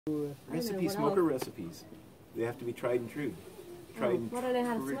Smoker recipes. They have to be tried and true. I don't know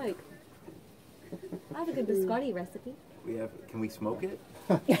how to smoke. I have a good biscotti recipe. Can we smoke it?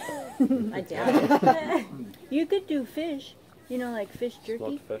 I doubt it. You could do fish. You know, like fish jerky.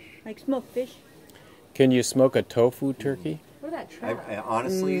 Smoked fish. Like smoked fish. Can you smoke a tofu turkey? What about trout?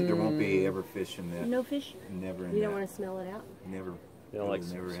 Honestly, there won't be ever fish in that. No fish? Never in You don't that. want to smell it out? Never. You don't like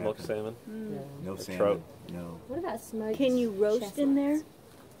never smoked happen. salmon? No Like salmon. trout? No. What about smoked Can you roast in there? chestnuts?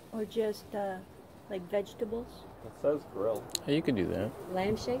 Or just like vegetables? It says grill. Yeah, you could do that.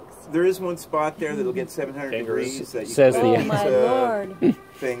 Lamb shakes? There is one spot there that'll get 700 Kangaroos. degrees that you Says can the- put Oh my the lord.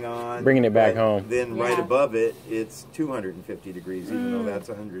 thing on. Bringing it back but home. Then right Yeah. above it, it's 250 degrees, even though that's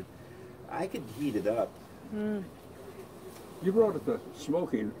 100. I could heat it up. You brought up the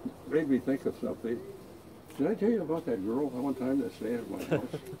smoking, made me think of something. Did I tell you about that girl one time that stayed at my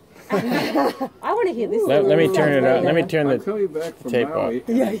house? I want to hear this. Let me story. turn it up. Let me turn I'm the coming back from tape Maui. off.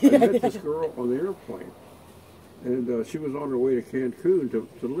 I met this girl on the airplane, and she was on her way to Cancun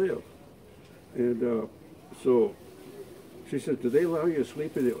to live. And so she said, "Do they allow you to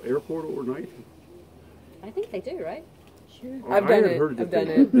sleep in the airport overnight?" I think they do, right? Sure. I've I done had it. heard that I've done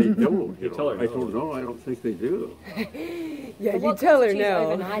they, it. they don't. You tell her I told her, no. no, I don't think they do. Yeah, Well, you tell her she's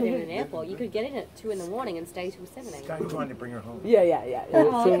no. overnight in an airport. You could get in at 2 in the morning and stay till 7 a.m. Guy wanted to bring her home. Yeah.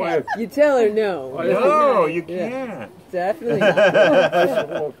 Well, so okay. I You tell her no. No, you Yeah. can't. Definitely not. I said,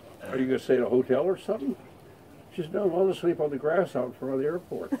 well, are you going to stay at a hotel or something? She said, no, I'll just sleep on the grass out in front of the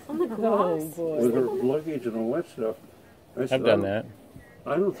airport On the Oh grass? with boy. her luggage and all that stuff. I said, I've done that.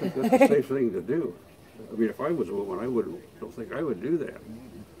 I don't think that's a safe thing to do. I mean, if I was a woman, don't think I would do that.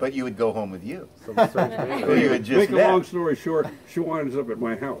 But you would go home with you. Some strange thing. Who you had just Make a met. long story short, she winds up at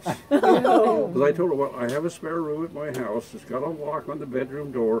my house. Because I told her, well, I have a spare room at my house. It's got a lock on the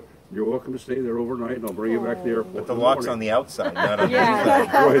bedroom door. You're welcome to stay there overnight, and I'll bring you back to the airport. But the lock's on the outside, not on the Yeah.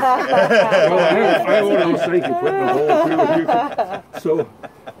 inside. Right. Well, I have one of those things you put in the hole too. So,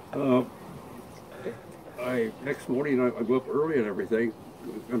 next morning I go up early and everything.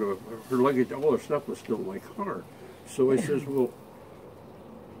 And her luggage, all her stuff was still in my car. So I says, well,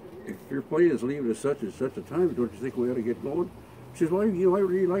 if your plane is leaving at such and such a time, don't you think we ought to get going? She says, well, you know, I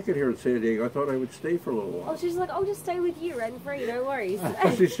really like it here in San Diego. I thought I would stay for a little Oh, while. she's like, I'll just stay with you, rent free, no worries.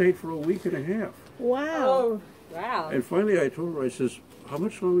 She stayed for a week and a half. Wow. Wow. And finally I told her, I says, how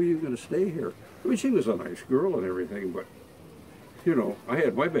much longer are you going to stay here? I mean, she was a nice girl and everything, but, you know, I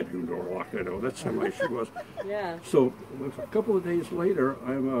had my bedroom door locked, I know, that's how nice she was. Yeah. So a couple of days later,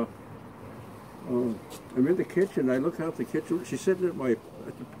 I'm in the kitchen, I look out the kitchen, she's sitting at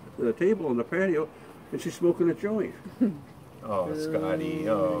the table on the patio, and she's smoking a joint. Oh, Scotty,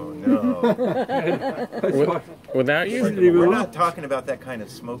 oh no. I thought, Without she you? didn't even We're look. not talking about that kind of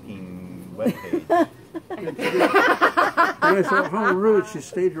smoking webpage. And I thought, how rude, she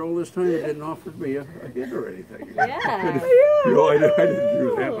stayed here all this time and didn't offer me a hit or anything. Yeah. No, I didn't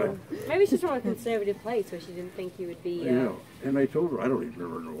do that. But, Maybe she's from a conservative place where she didn't think you would be. you know, and I told her, I don't even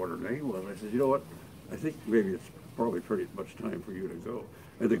remember what her name was. I said, you know what, I think maybe it's probably pretty much time for you to go.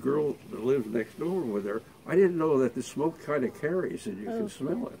 And the girl that lives next door with her, I didn't know that the smoke kind of carries and you can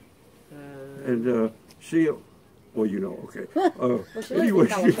smell it. And she, well, you know, okay. she lives Anyway, in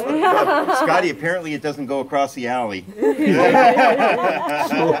California. Scotty, apparently it doesn't go across the alley.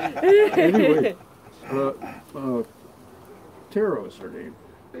 so, anyway, Tara was her name.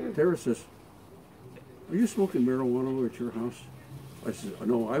 Tara says, are you smoking marijuana over at your house? I said,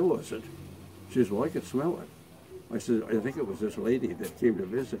 no, I wasn't. She says, well, I could smell it. I said, I think it was this lady that came to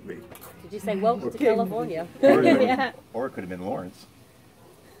visit me. Did you say, welcome to California? Yeah. Or it could have been Lawrence.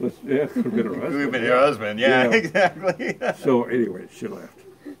 Yeah, it could have been her Could have husband. been your husband, yeah, Yeah. exactly. So anyway, she left.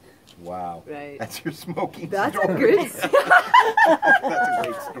 Wow. Right. That's your smoking That's a story. good. That's a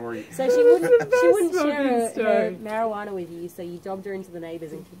great story. So she wouldn't share smoking her story. marijuana with you, so you dobbed her into the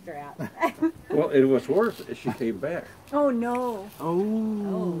neighbors and kicked her out. Well, it was worse. She came back. Oh no.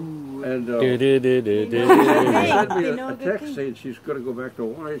 And Do-do-do-do-do. she sent me You know a a good text thing. saying she's going to go back to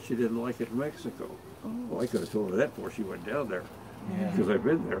Hawaii. She didn't like it in Mexico. Well, I could have told her that before she went down there, because I've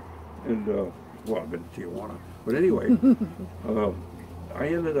been there. And, well, I've been to Tijuana. But anyway, I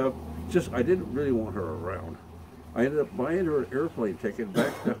ended up, I didn't really want her around. I ended up buying her an airplane ticket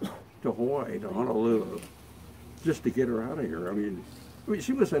back to Hawaii, to Honolulu, just to get her out of here. I mean,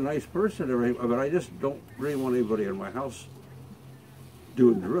 she was a nice person, and everything, but I just don't really want anybody in my house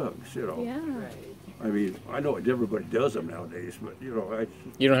doing drugs, you know. Yeah. I mean, I know everybody does them nowadays, but, you know,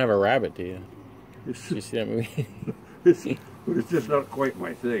 You don't have a rabbit, do you? it's, You see that movie? but it's just not quite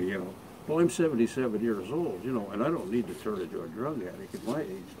my thing, you know. Well, I'm 77 years old, you know, and I don't need to turn into a drug addict at my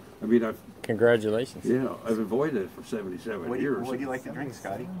age. I mean, I've Congratulations. I've avoided it for 77 years. What do you like to drink,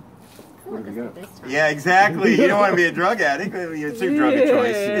 Scotty? What have you got? Yeah, exactly. You don't want to be a drug addict. It's your drug of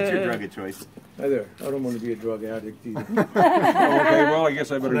choice. It's your drug of choice. Hi there. I don't want to be a drug addict either. Okay, well, I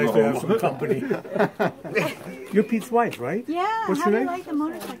guess I better Nice go to have home. some company. You're Pete's wife, right? Yeah. What's how your do you name? like the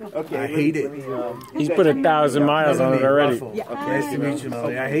motorcycle? Okay, I hate it. He's put 1,000 miles on it already. Nice to meet you,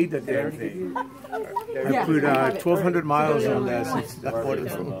 Molly. I hate that damn thing. I put 1,200 miles on that since I bought it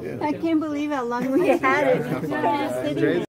from. I can't believe how long we had it.